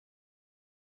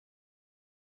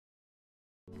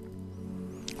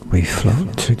We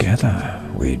float together,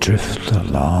 we drift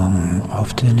along,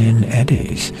 often in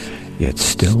eddies, yet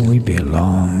still we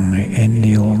belong in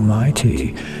the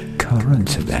almighty current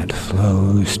that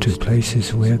flows to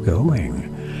places we're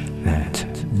going, that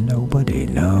nobody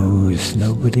knows,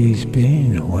 nobody's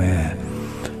been where,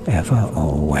 ever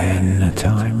or when.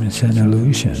 Time's an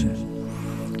illusion.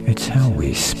 It's how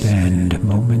we spend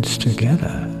moments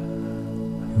together.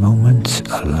 Moments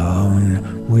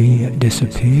alone, we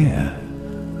disappear.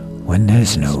 When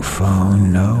there's no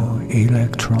phone, no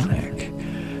electronic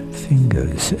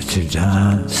fingers to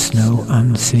dance, no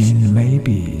unseen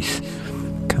maybes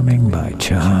coming by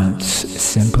chance,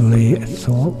 simply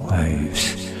thought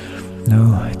waves.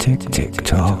 No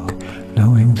tick-tick-tock,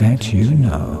 knowing that you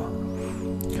know.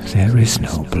 There is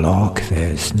no block,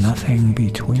 there's nothing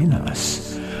between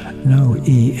us. No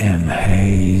EM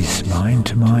haze, mind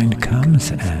to mind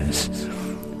comes as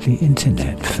the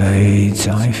internet fades.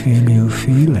 I feel you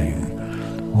feeling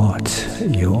what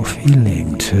you're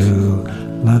feeling too.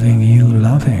 Loving you,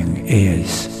 loving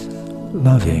is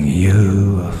loving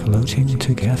you, floating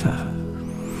together,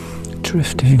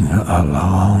 drifting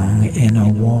along in a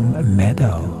warm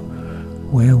meadow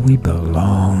where we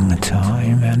belong.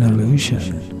 Time and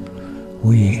illusion.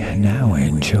 We now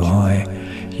enjoy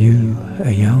you,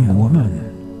 a young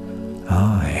woman,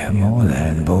 I, more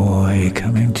than boy,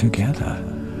 coming together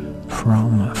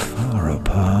from far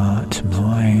apart,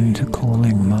 mind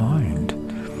calling mind,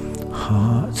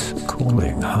 heart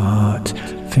calling heart,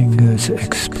 fingers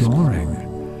exploring,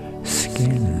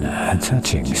 skin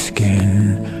touching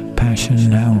skin, passion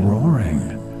now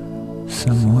roaring,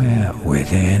 somewhere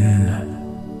within.